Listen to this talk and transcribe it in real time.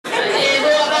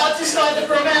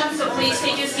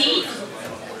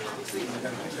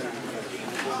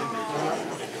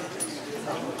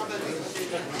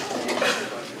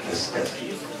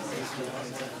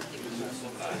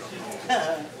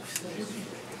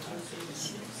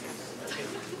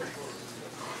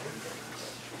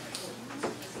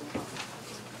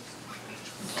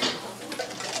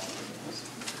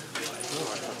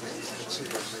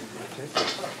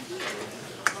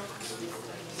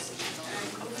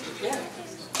Yeah.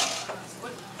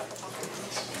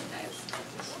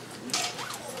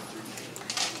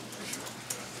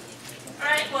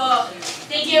 Alright, well,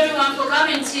 thank you everyone for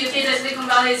coming to Keizai Silicon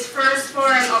Valley's first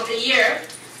forum of the year.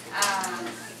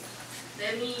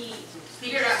 Let me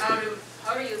figure out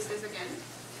how to use this again.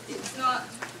 It's not.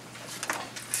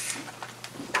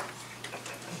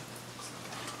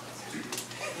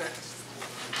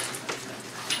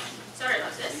 Sorry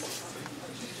about this.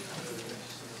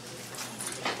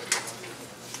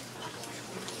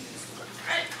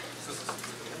 Alright.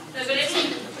 So good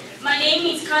evening. My name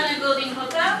is Kana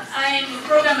Golding-Hota. I am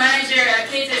Program Manager at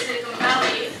Keizai Silicon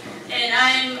Valley, and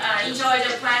I am in charge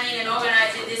of planning and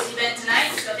organizing this event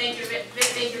tonight. So thank you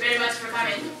very much for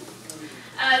coming.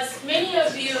 As many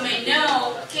of you may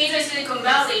know, Keizai Silicon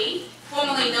Valley,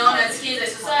 formerly known as Keizai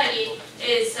Society,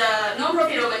 is a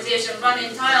non-profit organization run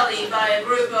entirely by a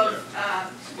group of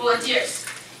volunteers.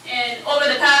 And over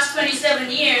the past 27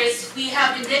 years, we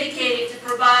have been dedicated to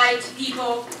provide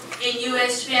people in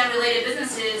U.S. Japan-related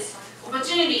businesses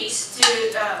opportunities to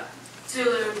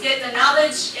get the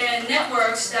knowledge and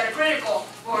networks that are critical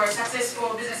for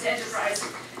successful business enterprise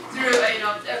through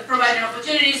providing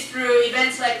opportunities through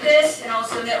events like this and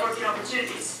also networking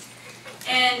opportunities.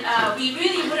 And we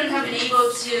really wouldn't have been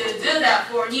able to do that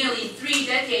for nearly 3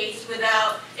 decades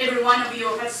without every one of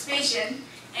your participation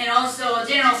and also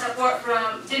generous support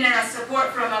from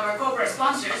our corporate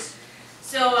sponsors.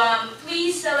 So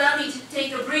please allow me to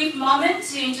take a brief moment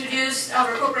to introduce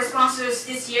our corporate sponsors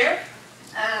this year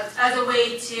as a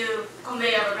way to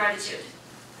convey our gratitude.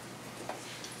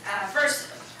 First,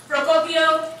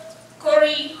 Procopio,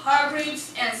 Corey,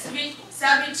 Hargreaves, and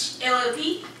Savage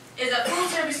LLP is a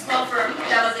full-service law firm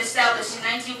that was established in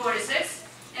 1946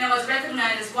 and was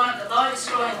recognized as one of the largest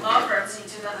growing law firms in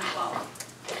 2012.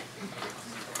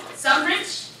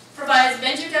 Sunbridge provides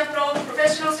venture capital,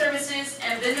 professional services,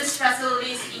 and business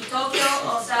facilities in Tokyo,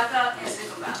 Osaka, and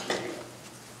Silicon Valley.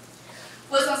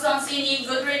 Wilson Sonsini,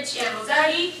 Goodrich, and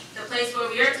Rosati, the place where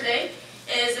we are today,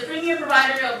 is the premier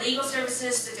provider of legal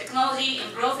services to technology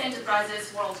and growth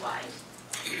enterprises worldwide.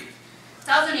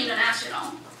 Thousand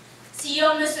International.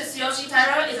 CEO Mr. Tsuyoshi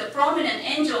Taira is a prominent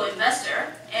angel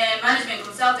investor and management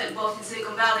consultant both in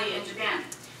Silicon Valley and Japan.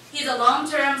 He's a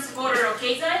long-term supporter of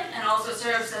Keizai and also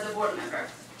serves as a board member.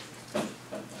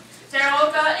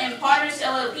 Teraoka and Partners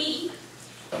LLP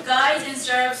guides and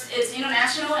serves its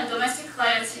international and domestic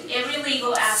clients in every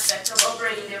legal aspect of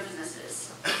operating their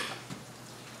businesses.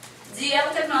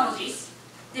 ZL Technologies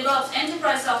develops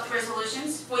enterprise software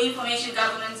solutions for information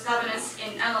governance,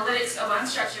 and analytics of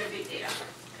unstructured big data.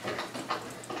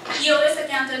 EOS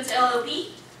Accountants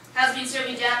LLP has been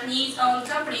serving Japanese-owned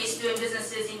companies doing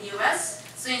businesses in the U.S.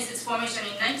 since its formation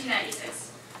in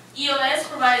 1996. EOS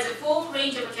provides a full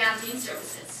range of accounting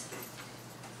services.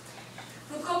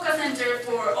 Fukuoka Center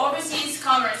for Overseas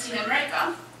Commerce in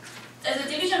America is a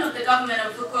division of the government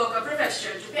of Fukuoka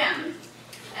Prefecture, Japan,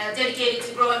 dedicated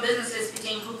to growing businesses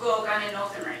between Fukuoka and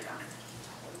North America.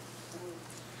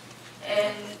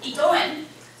 And Itoen,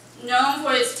 known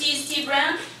for its tea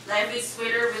brand, Life is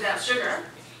Sweeter Without Sugar,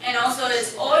 and also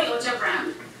its Oi Ocha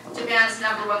brand, Japan's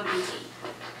 #1 green tea.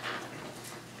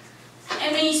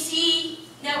 MAC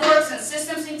Networks and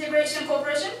Systems Integration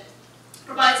Corporation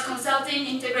provides consulting,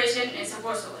 integration, and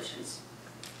support solutions.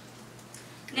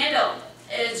 NEDO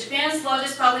is Japan's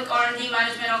largest public R&D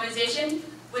management organization,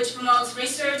 which promotes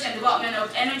research and development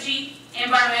of energy,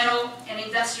 environmental, and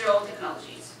industrial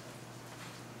technologies.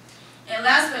 And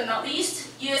last but not least,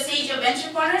 US Asia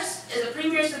Venture Partners is a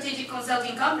premier strategic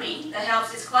consulting company that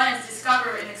helps its clients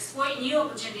discover and exploit new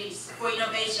opportunities for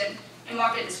innovation and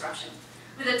market disruption.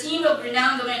 With a team of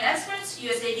renowned domain experts,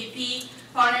 US AVP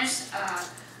Partners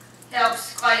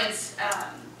helps clients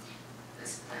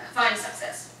find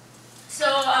success. So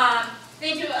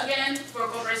thank you again for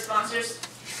corporate sponsors.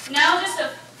 Now just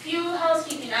a few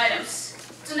housekeeping items.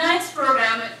 Tonight's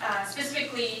program,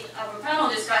 specifically our panel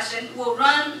discussion, will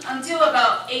run until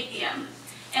about 8 p.m.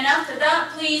 And after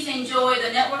that, please enjoy the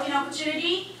networking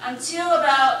opportunity until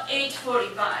about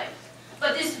 8:45.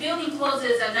 But this building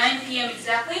closes at 9 p.m.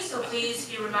 exactly, so please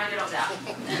be reminded of that.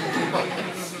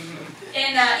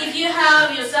 And if you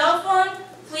have your cell phone,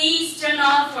 please turn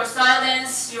off or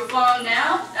silence your phone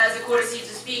now as a courtesy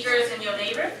to speakers and your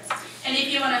neighbor. And if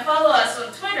you want to follow us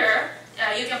on Twitter,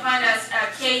 you can find us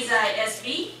at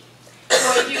KeizaiSB.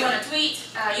 Or if you want to tweet,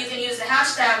 you can use the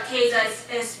hashtag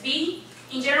KeizaiSB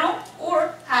in general,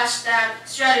 or hashtag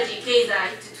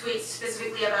StrategyKeizai to tweet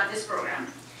specifically about this program.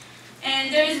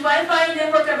 And there is Wi-Fi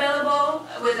network available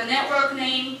with a network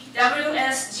name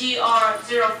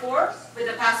WSGR04 with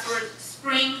the password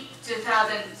Spring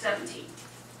 2017.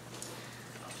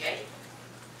 Okay.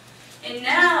 And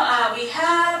now we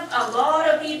have a lot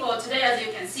of people today, as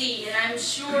you can see, and I'm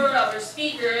sure our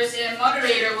speakers and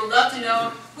moderator would love to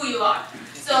know who you are.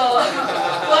 So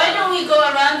why don't we go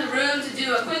around the room to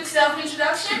do a quick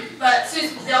self-introduction? But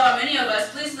since there are many of us,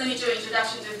 please limit your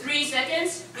introduction to 3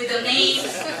 seconds with a name.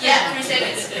 Yeah, 3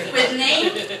 seconds with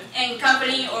name and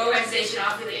company or organizational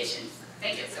affiliation.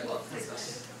 Thank you. So please go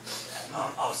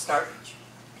ahead.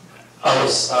 I'll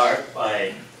start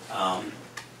by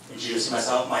introducing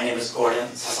myself. My name is Gordon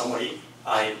Sasamori.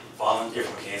 I volunteer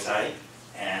for Keizai,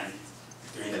 and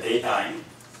during the daytime,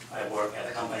 I work at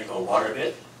a company called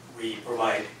WaterBit. We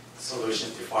provide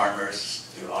solutions to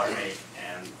farmers to automate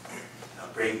and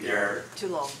bring their... Too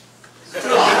long. Too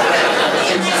long.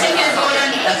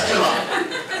 That's too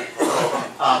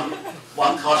long.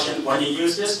 One caution, when you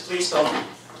use this, please don't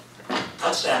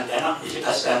touch the antenna. If you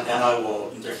touch the antenna, it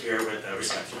will interfere with the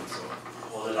reception. So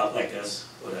hold it up like this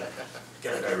so that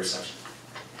get a better reception.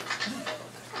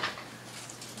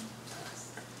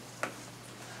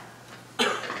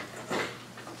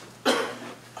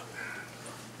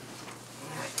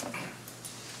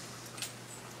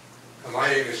 My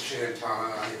name is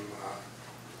Chinatana. I'm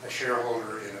a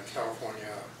shareholder in a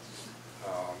California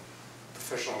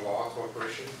professional law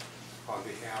corporation on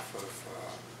behalf of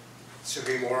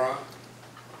Sugimura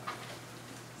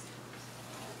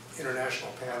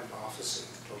International Patent Office in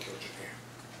Tokyo, Japan.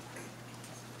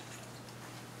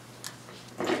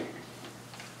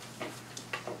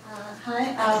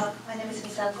 Hi, my name is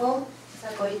Misako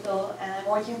Ito, and I'm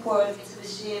working for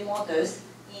Mitsubishi Motors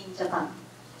in Japan.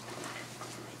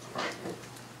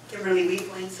 Kimberly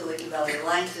Weefling, Silicon Valley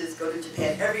Alliances, go to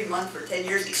Japan every month for 10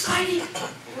 years. Exciting!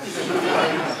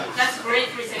 That's a great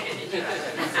 3 second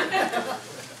introduction.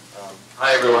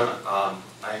 Hi everyone,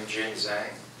 I'm James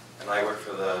Zhang, and I work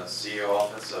for the CEO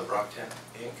office of Rakuten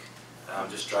Inc. And I'm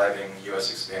just driving U.S.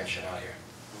 expansion out here.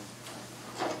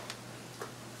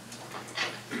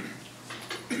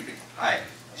 Hi,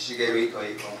 Shigeru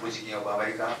Itoi from Fuji of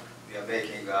America. We are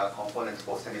making components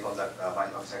for semiconductor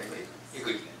manufacturing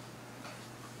equipment.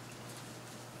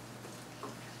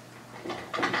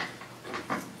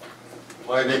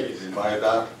 My name is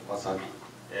Maeda Masami,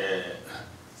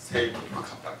 same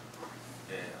company.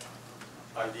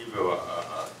 I live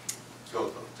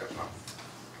Kyoto, Japan.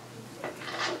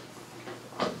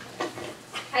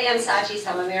 Hi, I'm Sachi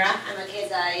Samamura. I'm a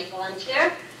Keizai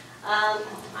volunteer. I'm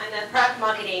a product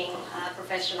marketing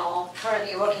professional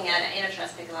currently working at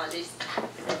Antitrust Technologies.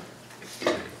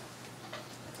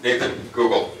 Nathan,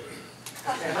 Google.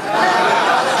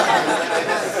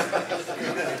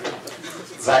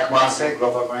 Zach Marce,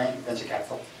 Global Brain, Venture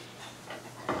Capital.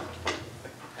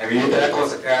 I'm Yuta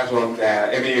Kosaka from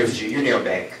the MUFG Union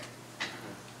Bank.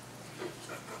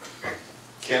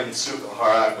 Ken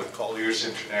Sukahara with Colliers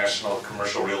International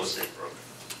Commercial Real Estate Broker.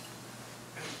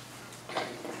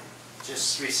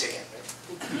 Just 3 seconds.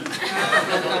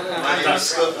 My name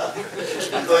is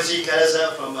Koji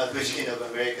Karaza from Fujifilm of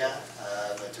America.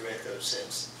 I'm a director of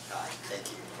sales. Hi, thank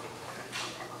you.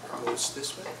 Goes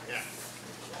this way? Yeah.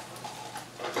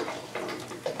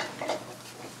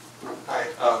 Hi,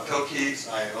 Phil Keys.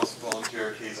 I also volunteer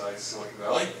at Keizai Silicon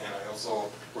Valley, and I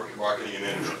also work in marketing and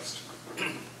interest.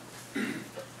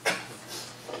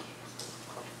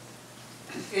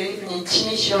 Good evening,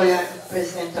 Chini Shoya,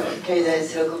 President of Keizai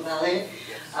Silicon Valley,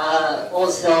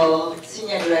 also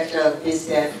Senior Director of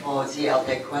BizDev for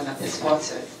GLTech, one of the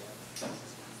sponsors.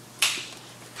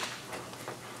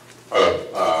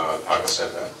 Hello,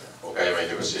 Takaseta, Okayama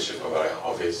University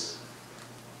Office.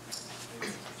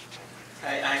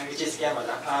 Hi, I'm Michis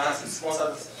Yamada,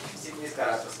 sponsored Sydney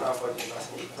Scholar at Stanford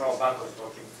University from Bangkok,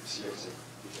 working with CFC.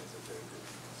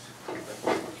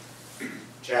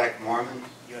 Jack Mormon,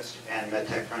 US-Japan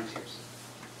MedTech Frontiers.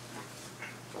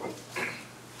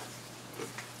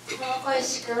 Momoko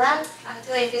Ishikura,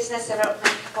 doing business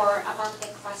development for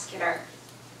Avantec Vascular.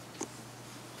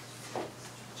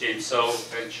 James So,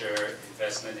 venture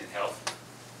investment in health.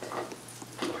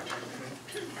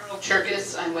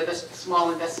 Cherkis, I'm with a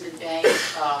small investment bank,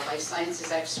 life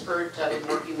sciences expert. I've been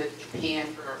working with Japan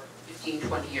for 15,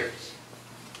 20 years.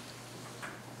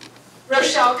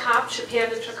 Rochelle Kopp, Japan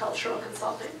Intercultural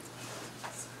Consulting.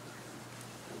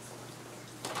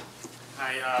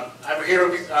 Hi, I'm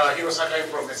Hiro Sakai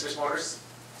from Mitsubishi Motors.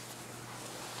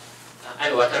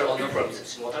 I'm Wataru Ono from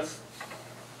Mitsubishi Motors.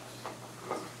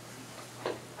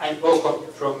 I'm Boko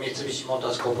from Mitsubishi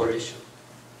Motors Corporation.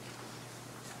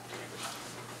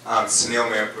 Sunil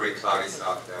Mercury, Cloud is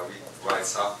out there. We provide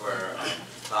software and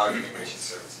cloud integration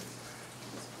services.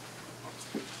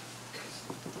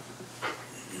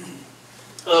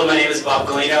 Hello, my name is Bob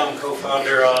Galino. I'm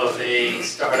co-founder of a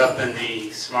startup in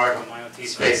the smart home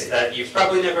these faces that you've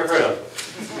probably never heard of.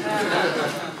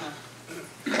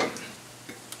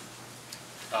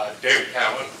 David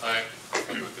Cowan, I'll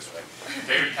do it this way.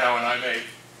 David Cowan, I'm a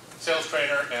sales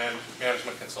trainer and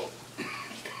management consultant.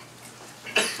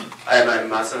 I'm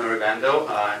Masanori Gando.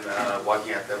 I'm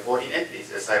working at the Fortinet.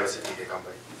 It's a cybersecurity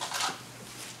company.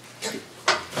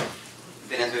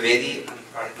 Dinesh Vivedi, I'm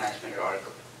product management at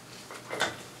Oracle.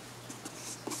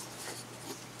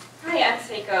 Hi, I'm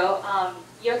Seiko,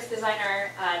 UX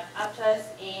designer at Atlas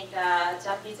in the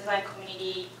Japanese design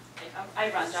community.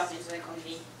 I run Japanese design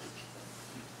community.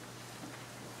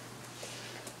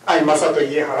 I'm Masato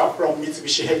Iehara from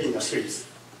Mitsubishi Heavy Industries.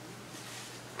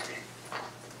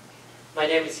 My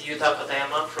name is Yuta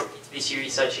Katayama from Mitsubishi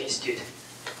Research Institute.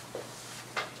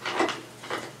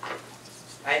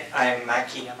 Hi, I'm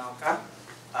Maki Yamaoka.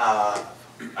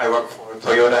 I work for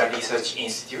Toyota Research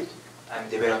Institute. I'm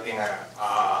developing a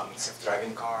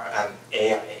self-driving car and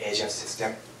AI agent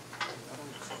system.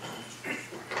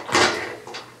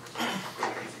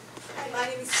 Hi, my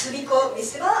name is Sumiko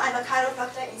Miseba. I'm a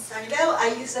chiropractor in Sunnyvale.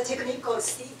 I use a technique called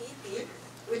CBT,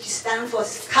 which stands for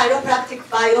Chiropractic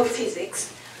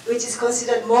Biophysics, which is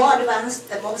considered more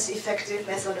advanced and most effective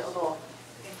method of all.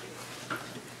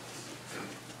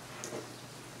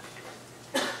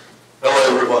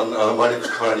 Hello everyone, my name is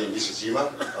Karani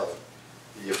Nishijima,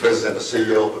 the President and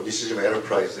CEO of Nishijima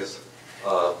Enterprises,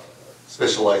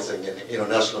 specializing in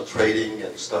international trading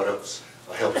and startups,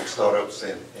 helping startups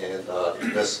and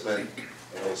investment,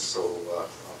 and also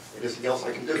anything else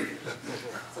I can do.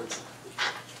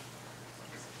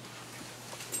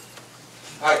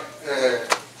 Hi,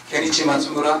 Kenichi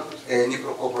Matsumura,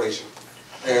 Nipro Corporation,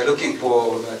 looking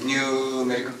for new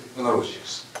medical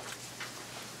technologies.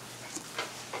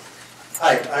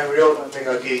 Hi, I'm Ryo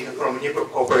Megaki from Nipro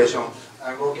Corporation.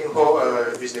 I'm working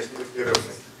for business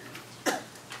development.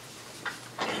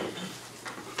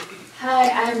 Hi,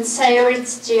 I'm Sayori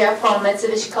Tsuchiya from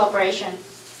Mitsubishi Corporation.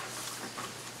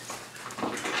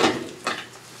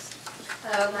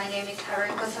 Hello, my name is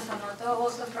Haruka Sakamoto,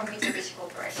 also from Mitsubishi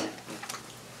Corporation.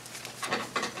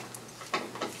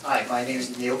 Hi, my name is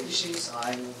Naoki Shins.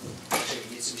 I'm actually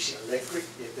Mitsubishi Electric.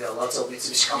 There are lots of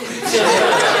Mitsubishi companies. So,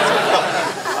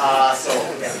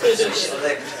 yeah, Mitsubishi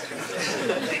Electric.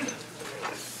 Thank you.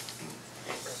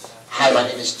 Hi, my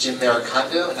name is Jim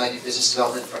Maricando, and I do business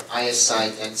development for ISI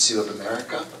Dentsu of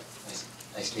America.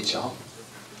 Nice to meet you all.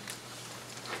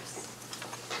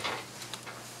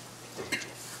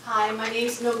 Hi, my name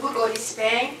is Nobuko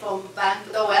Spang from Bank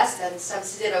of the West and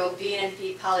subsidiary of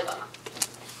BNP Paribas.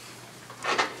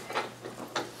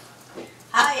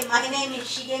 Hi, my name is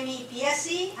Shigemi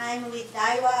Piasi. I'm with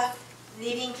Daiwa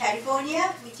Living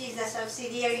California, which is a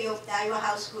subsidiary of Daiwa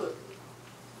House Group.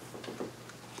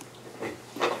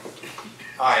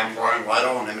 Hi, I'm Brian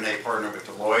Weddle, an M&A partner with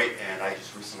Deloitte, and I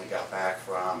just recently got back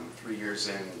from 3 years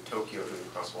in Tokyo doing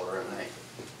cross-border M&A.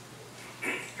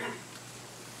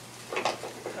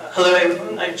 Hello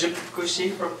everyone, I'm Jim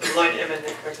Fukushi from Deloitte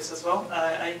M&A practice as well.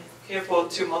 I'm here for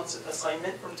 2 months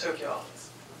assignment from Tokyo office.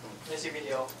 Nice to meet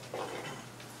you all.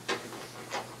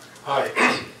 Hi,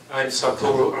 I'm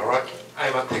Satoru Araki.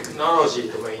 I'm a technology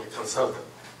domain consultant.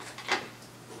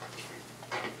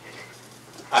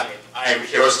 Hi, I'm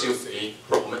Hiroshi Usui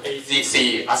from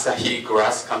AZC Asahi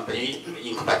Glass Company in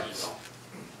Cupertino.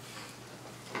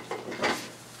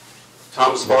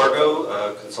 Tom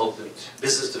Spargo, consultant,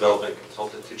 business development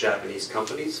consultant to Japanese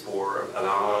companies for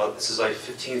this is my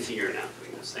 15th year now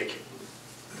doing this. Thank you.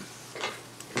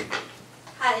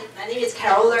 Hi, my name is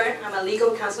Carol Learn. I'm a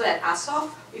legal counsel at ASOF.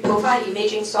 We provide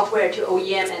imaging software to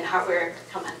OEM and hardware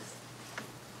companies.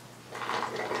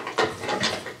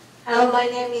 Hello, my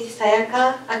name is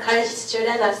Sayaka, a college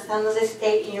student at San Jose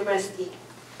State University.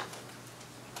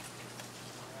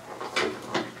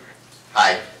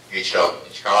 Hi, Yuichiro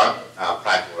Ichikawa,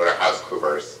 Plant Warehouse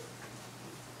Coopers.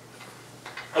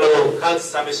 Hello, Kaz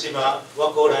Sameshima,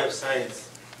 Wako Life Science.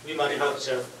 We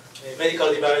manufacture a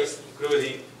medical device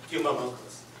including tumor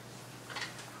markers.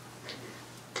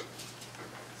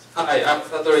 Hi, I'm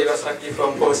Satoru Iwasaki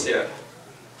from Porsche.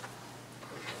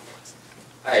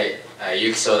 Hi,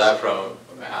 Yuki Soda from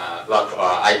work for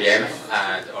IBM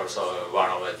and also one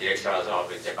of the directors of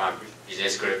the Japan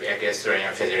Business Group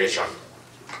Equestrian Federation.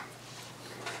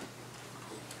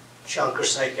 Shankar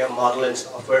Saikya, Model and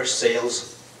Software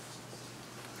Sales.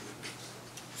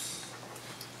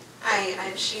 Hi,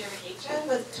 I'm Sheena Mahija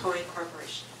with Toei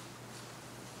Corporation.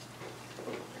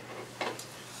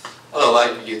 Hello,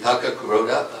 I'm Yutaka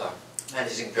Kuroda,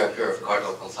 Managing Director of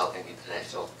Cardinal Consulting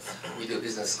International. We do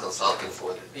business consulting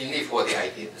mainly for the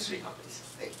IT industry companies.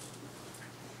 Thank you.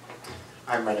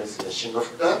 Hi, my name is Shingo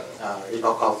Fukuda,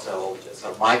 legal counsel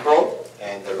at Micro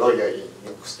and a lawyer in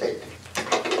New York State.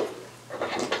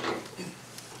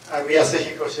 I'm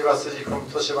Yasuhiko Shibasuji from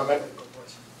Toshiba Medical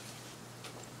Corporation.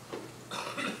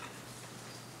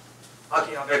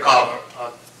 Aki Abekawa,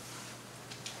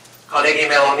 Carnegie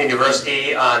Mellon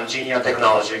University on Genius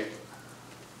Technology.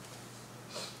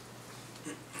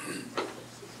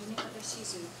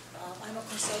 I'm a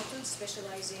consultant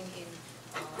specializing in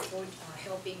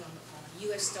helping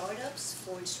U.S. startups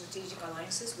forge strategic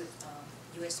alliances with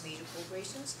U.S. major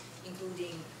corporations,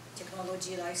 including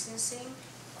technology licensing,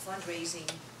 fundraising,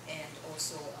 and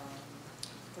also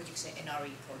projects and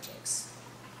NRE projects.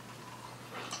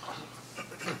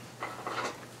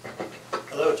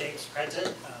 Hello, James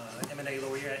Crenton, M&A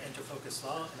lawyer at Interfocus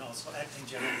Law and also acting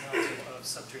general counsel of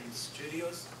Subterranean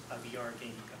Studios, a VR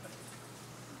gaming company.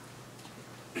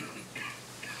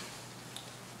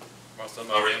 Master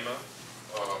Mariama,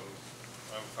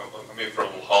 I'm coming from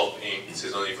Help Inc.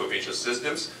 Seasonal Information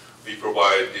Systems. We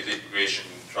provide data integration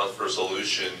transfer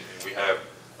solution, and we have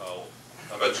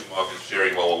about 2 markets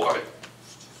sharing worldwide.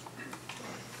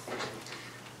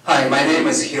 Hi, my name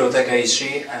is Hirotaka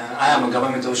Ishii. I am a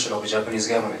government official of the Japanese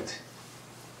government.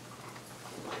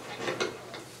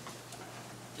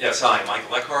 Yes, hi,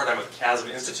 Michael Eckhart. I'm with Chasm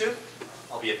Institute.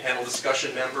 I'll be a panel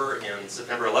discussion member in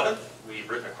September 11th. We've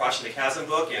written a Crossing the Chasm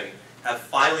book and have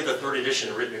finally the 3rd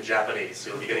edition written in Japanese.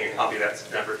 So you'll be getting a copy of that in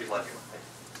September if you'd like.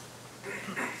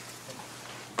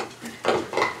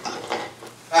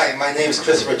 Hi, my name is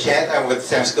Christopher Chant. I'm with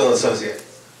Sam School Associates.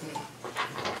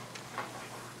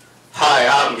 Hi,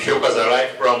 I'm Hyoka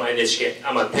Zarai from NHK.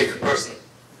 I'm a tech person.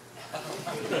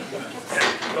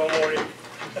 Don't worry.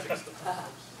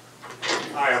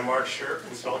 Hi, I'm Mark Scher,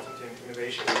 consultant in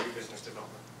innovation and new business development.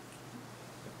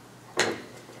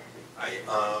 Hi,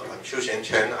 I'm Shushen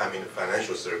Chen. I'm in the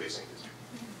financial service industry.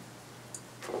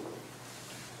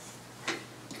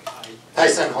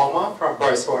 Tyson Homa from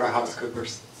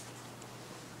PricewaterhouseCoopers.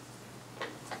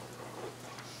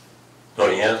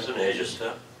 Tony Hansen, Asia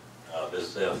Step,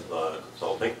 BizDev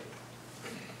Consulting.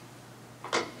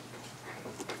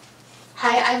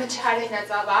 Hi, I'm Chihari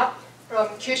Nazawa from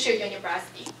Kyushu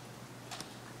University.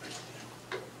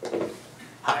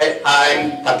 Hi,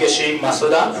 I'm Takeshi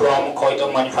Masuda from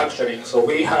Koito Manufacturing. So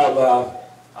we have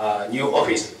a new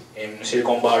office in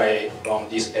Silicon Valley from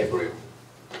this April.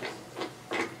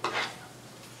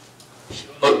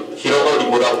 Hironori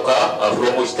Muraoka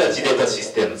from Hitachi Data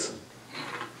Systems.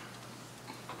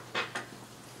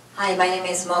 Hi, my name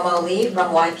is Momo Lee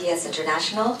from YPS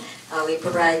International. We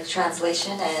provide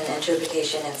translation and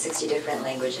interpretation in 60 different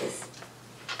languages.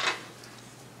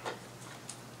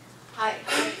 Hi,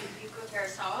 I'm Yuko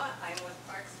Terasawa. I'm with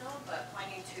Parksville, but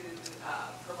planning to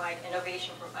provide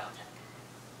innovation for biotech.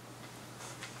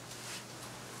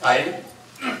 Hi,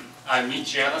 I'm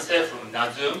Michi Yanase from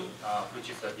Nazum, which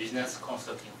is a business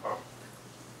consulting firm.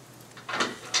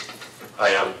 I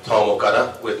am Tom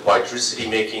Okada with Witricity,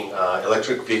 making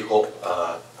electric vehicle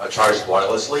charged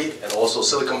wirelessly, and also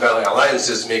Silicon Valley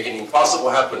Alliances making impossible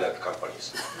happen at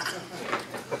companies.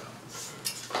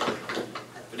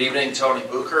 Good evening, Tony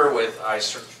Bucher with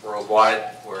iSearch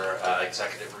Worldwide. We're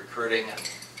executive recruiting and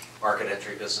market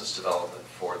entry business development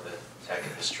for the tech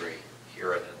industry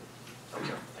here in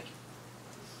Tokyo. Thank you.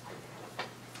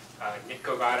 Nick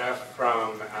Kogata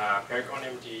from Pericon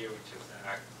MD, which is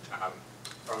a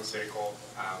pharmaceutical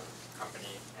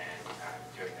company, and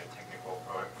doing the technical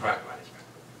product management.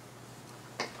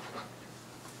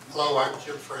 Hello, I'm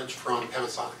Jim French from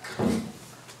Panasonic.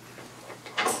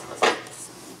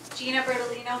 Gina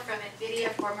Bertolino from NVIDIA,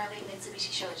 formerly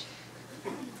Mitsubishi Shoji.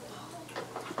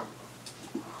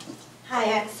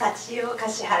 Hi, I'm Sachio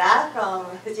Kashihara from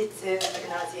Fujitsu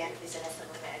Technology and Business of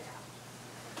America.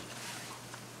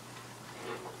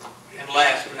 And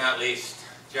last but not least,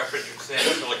 Jeff Richardson,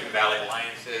 Silicon Valley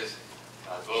Alliances,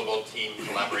 Global Team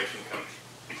Collaboration Coach.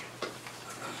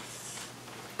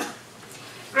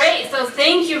 Great, so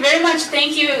thank you very much.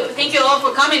 Thank you all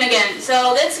for coming again.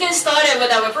 So let's get started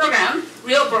with our program,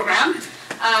 real program.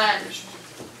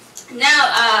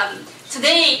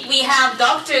 Today we have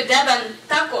Dr. Devan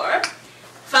Thakur,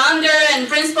 founder and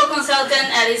principal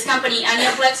consultant at his company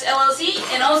Aniaplex LLC,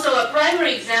 and also a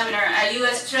primary examiner at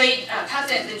U.S.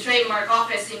 Patent and Trademark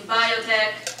Office in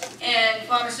biotech and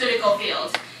pharmaceutical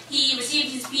field. He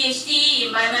received his PhD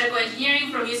in biomedical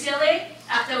engineering from UCLA,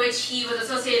 after which he was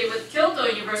associated with Kyoto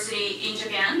University in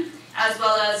Japan, as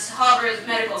well as Harvard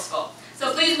Medical School.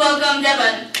 So please welcome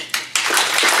Devan.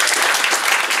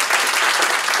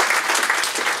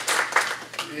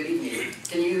 Good evening.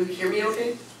 Can you hear me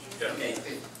okay? Yeah. Okay.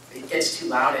 If it gets too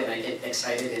loud and I get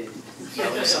excited and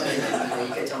yell or something, then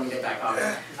you can tell me to back off.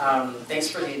 Thanks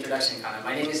for the introduction, Kana.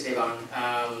 My name is Devan.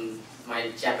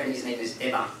 My Japanese name is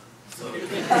Devan. So,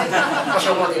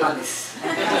 Kyomo Devan desu.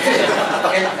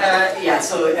 And yeah,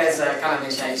 so as Kana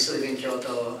mentioned, I used to live in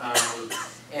Kyoto,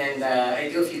 and I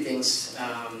do a few things.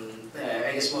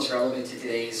 I guess most relevant to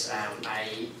today is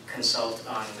I consult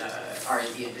on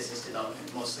R&D and business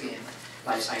development, mostly in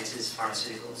life sciences,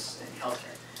 pharmaceuticals, and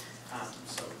healthcare.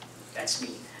 So that's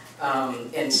me.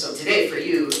 And so today for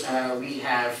you, we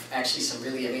have actually some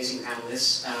really amazing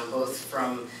panelists, both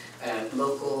from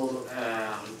local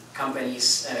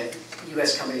companies,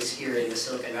 US companies here in the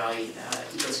Silicon Valley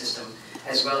ecosystem,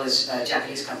 as well as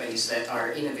Japanese companies that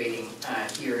are innovating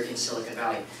here in Silicon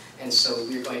Valley. And so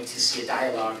we're going to see a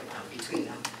dialogue between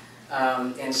them.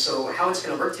 And so how it's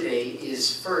going to work today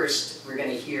is first, we're going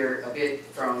to hear a bit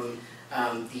from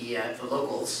the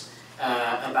locals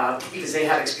about, because they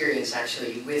have experience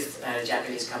actually with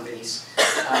Japanese companies.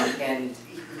 And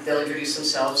they'll introduce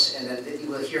themselves, and then you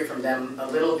will hear from them a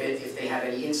little bit if they have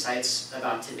any insights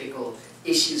about typical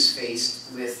issues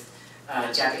faced with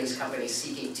Japanese companies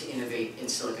seeking to innovate in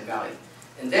Silicon Valley.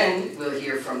 And then we'll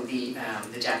hear from the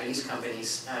Japanese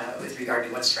companies with regard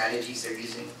to what strategies they're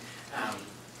using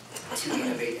to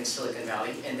innovate in Silicon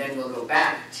Valley. And then we'll go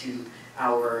back to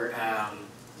our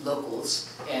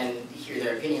locals and hear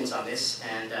their opinions on this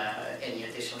and any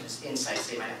additional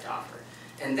insights they might have to offer.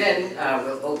 And then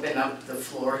we'll open up the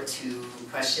floor to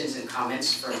questions and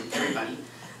comments from everybody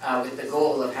with the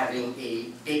goal of having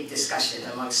a big discussion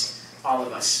amongst all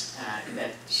of us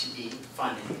that should be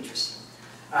fun and interesting.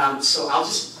 So I'll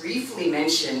just briefly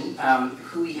mention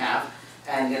who we have,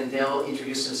 and then they'll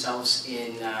introduce themselves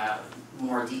in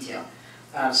more detail.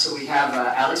 So we have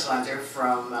Alex Lanter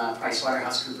from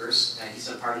PricewaterhouseCoopers. He's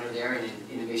a partner there and an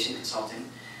innovation consultant.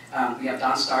 We have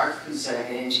Don Stark, who's an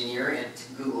engineer at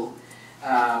Google,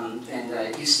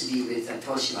 and used to be with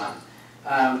Toshiba.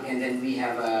 And then we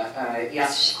have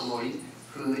Yasushi Komori,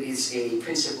 who is a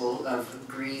principal of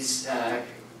Greece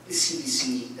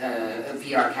CBC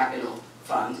VR Capital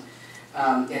Fund.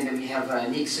 And then we have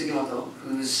Nick Sugimoto,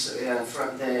 who's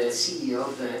from the CEO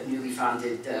of the newly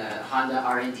founded Honda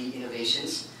R&D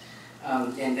Innovations.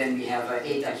 And then we have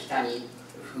Eita Kitani,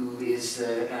 who is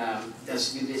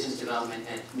does new business development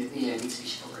at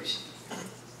Mitsubishi Corporation.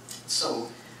 So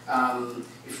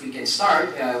if we can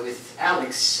start with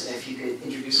Alex, if you could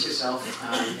introduce yourself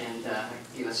and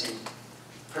give us any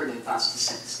pertinent thoughts to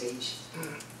set the stage.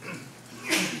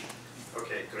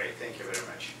 Okay, great. Thank you very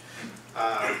much.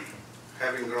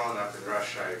 Having grown up in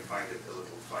Russia, I find it a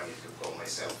little funny to call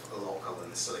myself a local in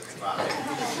the Silicon Valley.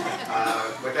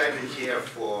 But I've been here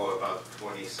for about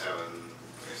 27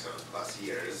 plus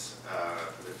years.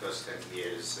 For the first 10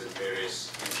 years in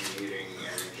various engineering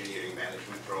and engineering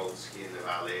management roles here in the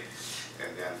Valley,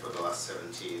 and then for the last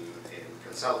 17 in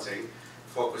consulting,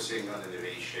 focusing on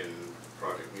innovation,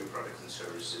 new products and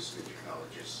services, new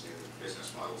technologies, new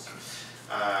business models.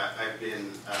 I've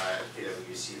been at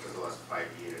PwC for the last 5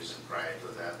 years, and prior to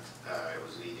that, I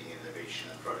was leading innovation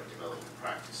and product development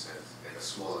practices at a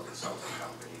smaller consulting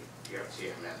company,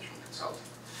 TM Management Consulting.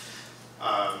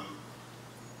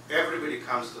 Everybody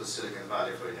comes to the Silicon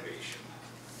Valley for innovation,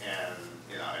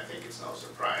 and I think it's no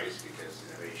surprise because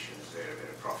innovation is very,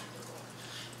 very profitable.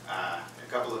 A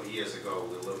couple of years ago,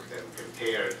 we looked and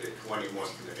compared the 20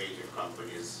 most innovative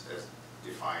companies as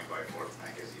defined by Forbes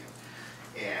magazine,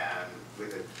 and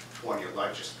with the 20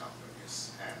 largest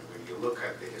companies. And when you look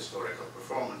at the historical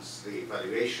performance, the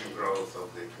valuation growth of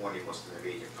the 20 most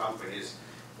innovative companies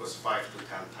was 5 to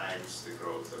 10 times the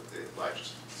growth of the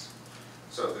largest ones.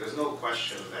 So there is no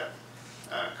question that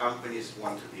companies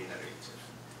want to be innovative.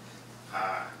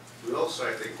 We also,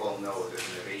 I think, all know that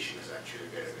innovation is actually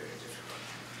very, very difficult.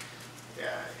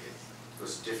 Yeah, it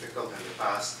was difficult in the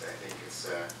past. I think it's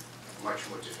much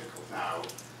more difficult now,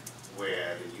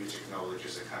 where the new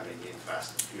technologies are coming in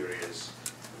fast and furious,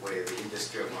 where the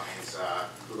industrial minds are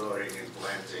blurring and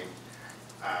blending,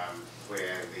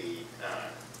 where the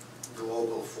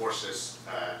global forces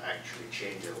actually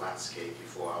change the landscape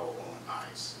before our own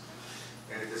eyes.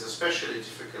 And it is especially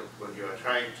difficult when you are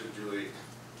trying to do it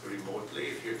remotely,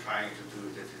 if you're trying to do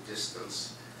it at a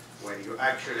distance, when you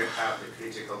actually have the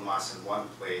critical mass in one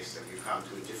place and you come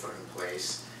to a different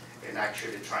place and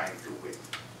actually trying to win.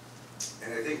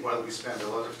 And I think while we spend a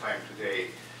lot of time today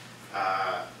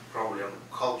probably on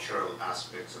cultural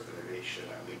aspects of innovation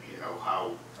and maybe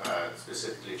how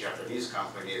specifically Japanese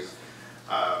companies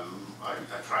are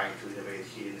trying to innovate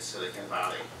here in the Silicon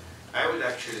Valley, I would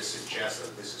actually suggest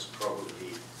that this is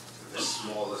probably the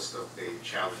smallest of the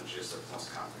challenges that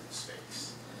most companies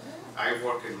face. I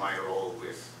work in my role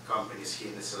with companies here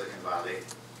in the Silicon Valley,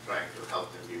 trying to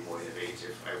help them be more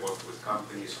innovative. I work with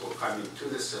companies who are coming to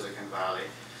the Silicon Valley,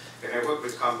 and I work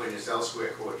with companies elsewhere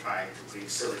who are trying to bring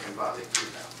Silicon Valley to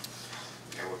them.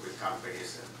 I work with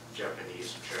companies in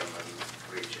Japanese, German,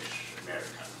 British,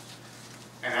 American.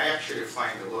 And I actually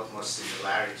find a lot more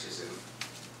similarities and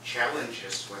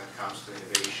challenges when it comes to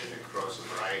innovation across a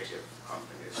variety of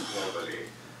companies globally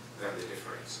than the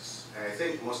differences. And I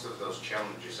think most of those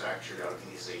challenges are actually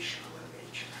organizational in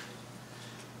nature.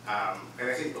 And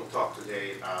I think we'll talk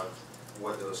today about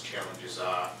what those challenges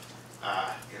are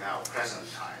in our present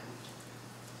time.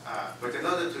 But in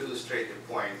order to illustrate the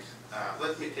point,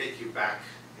 let me take you back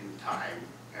in time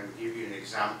and give you an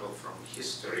example from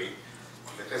history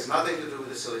that has nothing to do with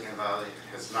the Silicon Valley,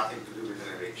 it has nothing to do with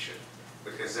innovation,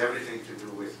 but has everything to do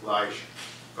with large,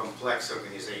 complex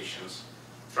organizations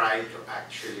trying to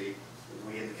actually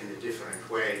win in a different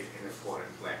way in a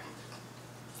foreign land.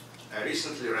 I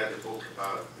recently read a book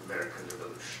about the American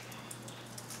Revolution,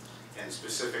 and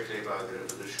specifically about the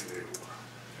Revolutionary War.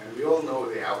 And we all know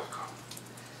the outcome.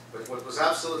 But what was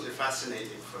absolutely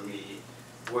fascinating for me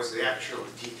was the actual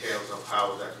details of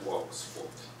how that war was fought.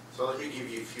 So let me give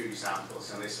you a few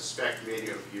examples, and I suspect many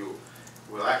of you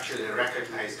will actually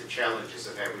recognize the challenges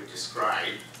that I would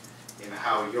describe in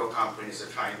how your companies are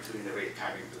trying to innovate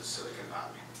coming to the Silicon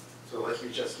Valley. So let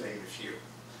me just name a few.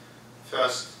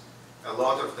 First, a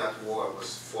lot of that war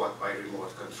was fought by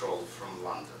remote control from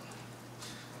London.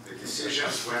 The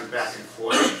decisions went back and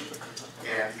forth,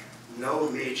 and no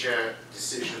major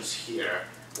decisions here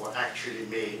were actually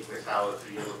made without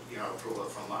real approval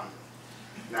from London.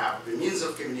 Now, the means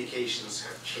of communications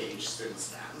have changed since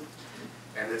then,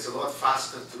 and it's a lot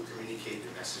faster to communicate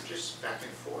the messages back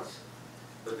and forth.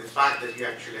 But the fact that you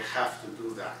actually have to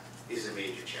do that is a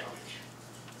major challenge.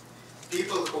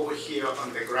 People who were here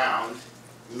on the ground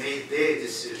made their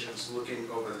decisions looking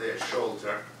over their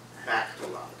shoulder back to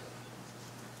London.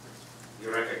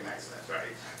 You recognize that,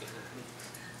 right?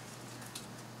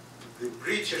 The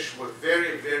British were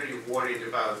very, very worried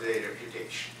about their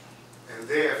reputation. And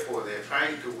therefore, they're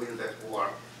trying to win that war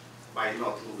by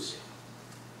not losing.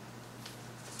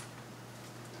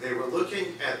 They were looking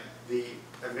at the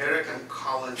American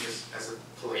colonies as a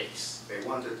place. They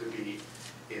wanted to be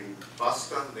in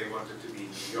Boston, they wanted to be in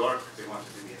New York, they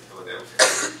wanted to be in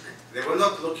Philadelphia. They were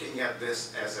not looking at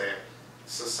this as a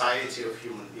society of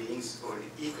human beings or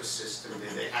an ecosystem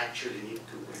that they actually need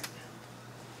to win.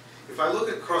 If I look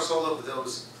across all of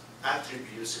those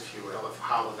attributes, if you will, of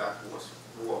how that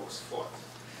war was fought,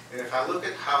 and if I look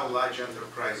at how large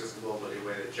enterprises globally,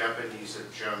 whether Japanese or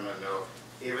German or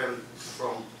even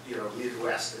from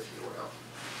Midwest, if you will,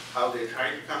 how they try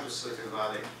to come to Silicon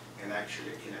Valley and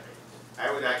actually innovate.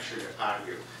 I would actually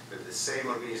argue that the same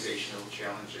organizational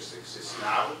challenges exist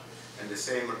now, and the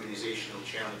same organizational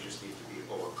challenges need to be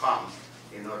overcome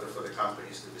in order for the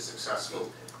companies to be successful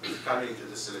in coming to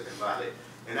the Silicon Valley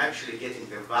and actually getting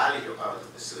the value out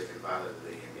of the Silicon Valley that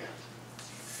they can get.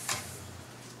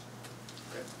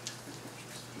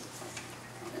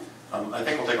 I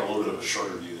think we'll take a little bit of a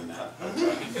shorter view than that.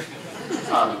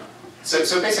 But,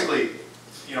 so basically,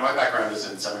 my background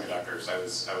is in semiconductors. I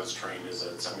was trained as a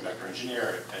semiconductor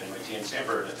engineer at MIT and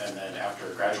Stanford, and then after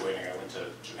graduating, I went to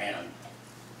Japan.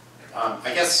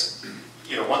 I guess,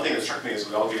 one thing that struck me as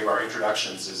we all gave our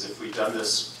introductions is if we'd done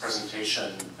this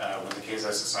presentation when the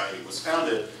Keizai Society was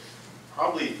founded,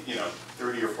 probably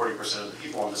 30 or 40% of the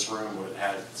people in this room would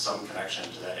have had some connection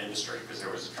to that industry because there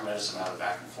was a tremendous amount of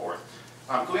back and forth.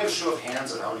 Can we have a show of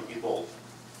hands of how many people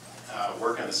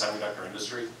work in the semiconductor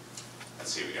industry?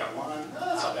 Let's see, we got one.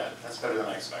 That's not bad. That's better than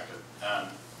I expected.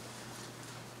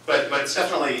 But it's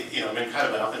definitely been kind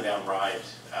of an up and down ride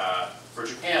for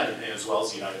Japan as well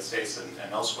as the United States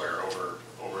and elsewhere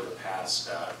over the past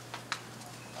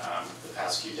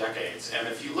few decades. And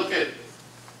if you look at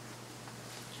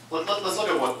let's look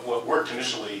at what worked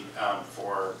initially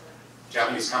for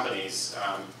Japanese companies.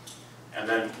 And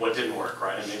then what didn't work,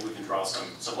 right? And maybe we can draw some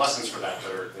lessons for that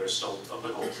that are still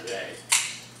applicable today.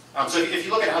 So if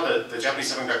you look at how the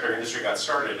Japanese semiconductor industry got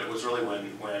started, it was really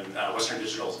when Western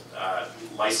Digital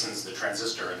licensed the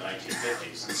transistor in the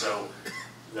 1950s. And so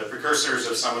the precursors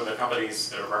of some of the companies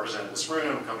that are represented in this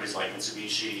room, companies like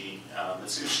Mitsubishi,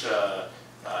 Matsushita,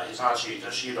 Hitachi,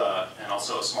 Toshiba, and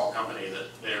also a small company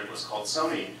that was called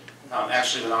Sony,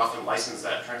 actually went off and licensed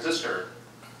that transistor.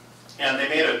 And they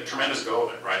made a tremendous go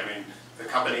of it, right? I mean, the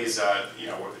companies,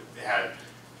 they had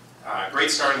a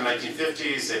great start in the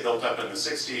 1950s, they built up in the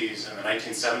 60s, in the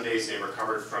 1970s they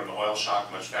recovered from the oil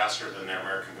shock much faster than their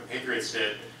American compatriots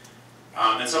did.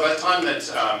 And so by the time that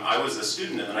I was a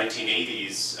student in the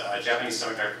 1980s, Japanese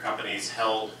semiconductor companies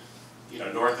held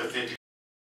north of 50%